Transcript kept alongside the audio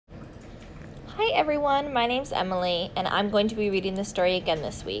Hi everyone, my name's Emily, and I'm going to be reading the story again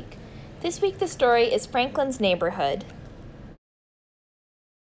this week. This week the story is Franklin's Neighborhood.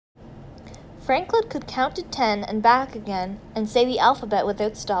 Franklin could count to 10 and back again and say the alphabet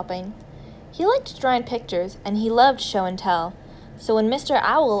without stopping. He liked drawing pictures, and he loved show and tell, so when Mr.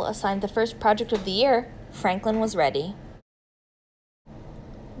 Owl assigned the first project of the year, Franklin was ready.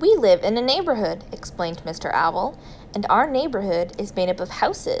 "We live in a neighborhood," explained Mr. Owl, "and our neighborhood is made up of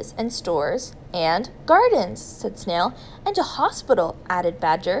houses and stores and gardens," said Snail. "And a hospital," added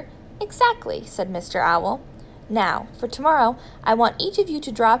Badger. "Exactly," said Mr. Owl. "Now, for tomorrow, I want each of you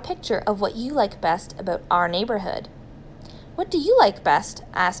to draw a picture of what you like best about our neighborhood." "What do you like best?"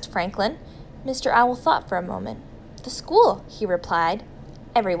 asked Franklin. Mr. Owl thought for a moment. "The school," he replied.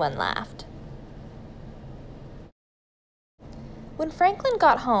 Everyone laughed. When Franklin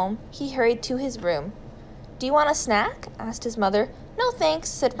got home, he hurried to his room. "Do you want a snack?" asked his mother. "No, thanks,"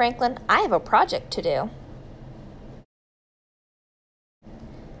 said Franklin. "I have a project to do."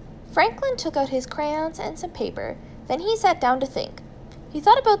 Franklin took out his crayons and some paper. Then he sat down to think. He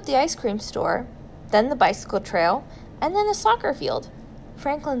thought about the ice cream store, then the bicycle trail, and then the soccer field.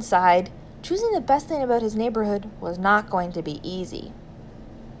 Franklin sighed. Choosing the best thing about his neighborhood was not going to be easy.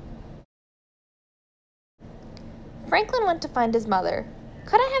 Franklin went to find his mother.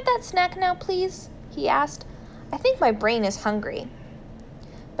 "Could I have that snack now, please?" he asked. "I think my brain is hungry."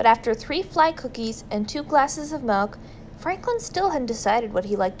 But after 3 fly cookies and 2 glasses of milk, Franklin still hadn't decided what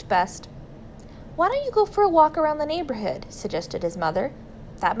he liked best. "Why don't you go for a walk around the neighborhood?" suggested his mother.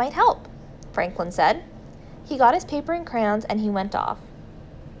 "That might help," Franklin said. He got his paper and crayons and he went off.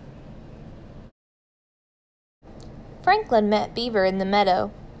 Franklin met Beaver in the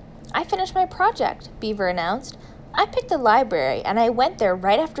meadow. "I finished my project," Beaver announced. "I picked the library, and I went there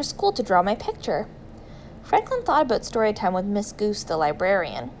right after school to draw my picture." Franklin thought about story time with Miss Goose, the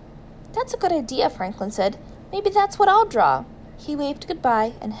librarian. "That's a good idea," Franklin said. "Maybe that's what I'll draw." He waved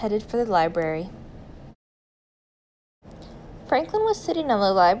goodbye and headed for the library. Franklin was sitting on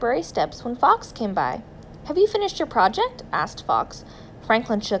the library steps when Fox came by. "Have you finished your project?" asked Fox.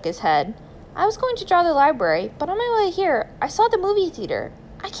 Franklin shook his head. "I was going to draw the library, but on my way here, I saw the movie theater.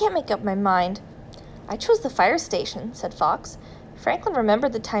 I can't make up my mind." "I chose the fire station," said Fox. Franklin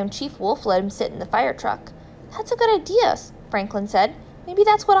remembered the time Chief Wolf let him sit in the fire truck. "That's a good idea," Franklin said. "Maybe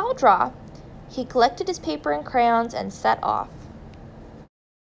that's what I'll draw." He collected his paper and crayons and set off.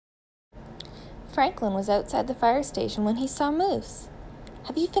 Franklin was outside the fire station when he saw Moose.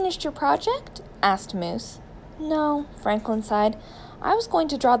 "Have you finished your project?" asked Moose. "No," Franklin sighed. "I was going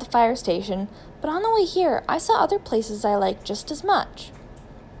to draw the fire station, but on the way here, I saw other places I liked just as much."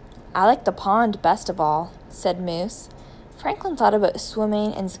 "I like the pond best of all," said Moose. Franklin thought about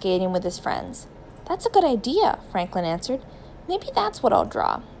swimming and skating with his friends. "That's a good idea," Franklin answered. "Maybe that's what I'll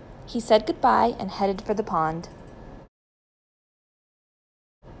draw." He said goodbye and headed for the pond.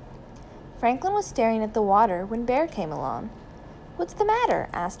 Franklin was staring at the water when Bear came along. "What's the matter?"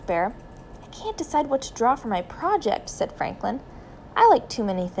 asked Bear. "I can't decide what to draw for my project," said Franklin. "I like too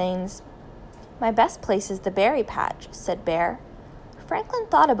many things." "My best place is the berry patch," said Bear. Franklin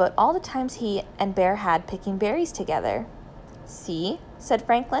thought about all the times he and Bear had picking berries together. "See," said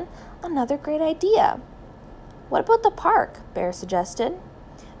Franklin, "another great idea." "What about the park?" Bear suggested.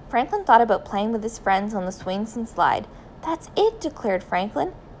 Franklin thought about playing with his friends on the swings and slide. "That's it," declared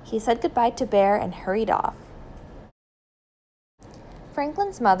Franklin. He said goodbye to Bear and hurried off.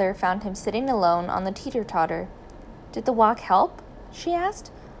 Franklin's mother found him sitting alone on the teeter-totter. "Did the walk help?" she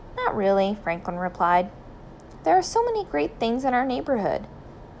asked. "Not really," Franklin replied. "There are so many great things in our neighborhood."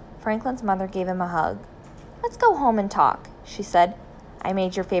 Franklin's mother gave him a hug. "Let's go home and talk," she said. "I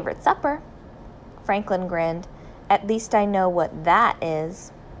made your favorite supper." Franklin grinned. "At least I know what that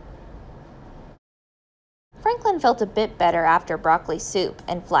is." Franklin felt a bit better after broccoli soup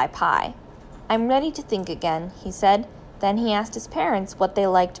and fly pie. "I'm ready to think again," he said. Then he asked his parents what they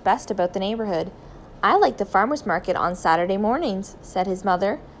liked best about the neighborhood. "I like the farmer's market on Saturday mornings," said his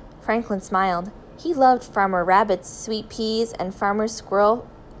mother. Franklin smiled. He loved Farmer Rabbit's sweet peas and Farmer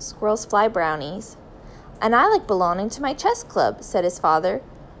Squirrel's fly brownies. "And I like belonging to my chess club," said his father.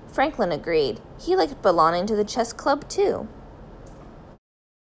 Franklin agreed. He liked belonging to the chess club too.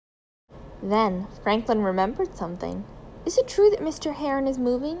 Then Franklin remembered something. "Is it true that Mr. Heron is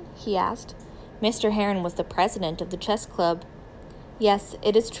moving?" he asked. Mr. Heron was the president of the chess club. "Yes,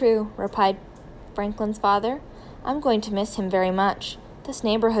 it is true," replied Franklin's father. "I'm going to miss him very much. This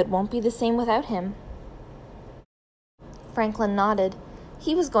neighborhood won't be the same without him." Franklin nodded.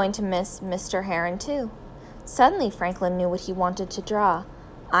 He was going to miss Mr. Heron too. Suddenly Franklin knew what he wanted to draw.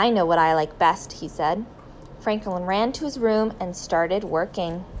 "I know what I like best," he said. Franklin ran to his room and started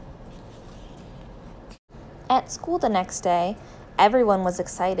working. At school the next day, everyone was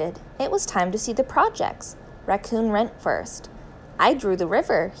excited. It was time to see the projects. Raccoon went first. I drew the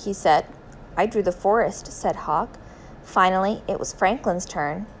river, he said. I drew the forest, said Hawk. Finally, it was Franklin's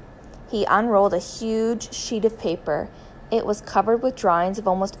turn. He unrolled a huge sheet of paper. It was covered with drawings of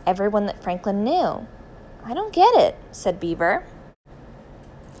almost everyone that Franklin knew. I don't get it, said Beaver.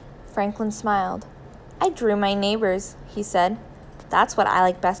 Franklin smiled. I drew my neighbors, he said. That's what I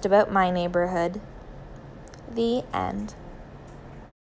like best about my neighborhood. The end.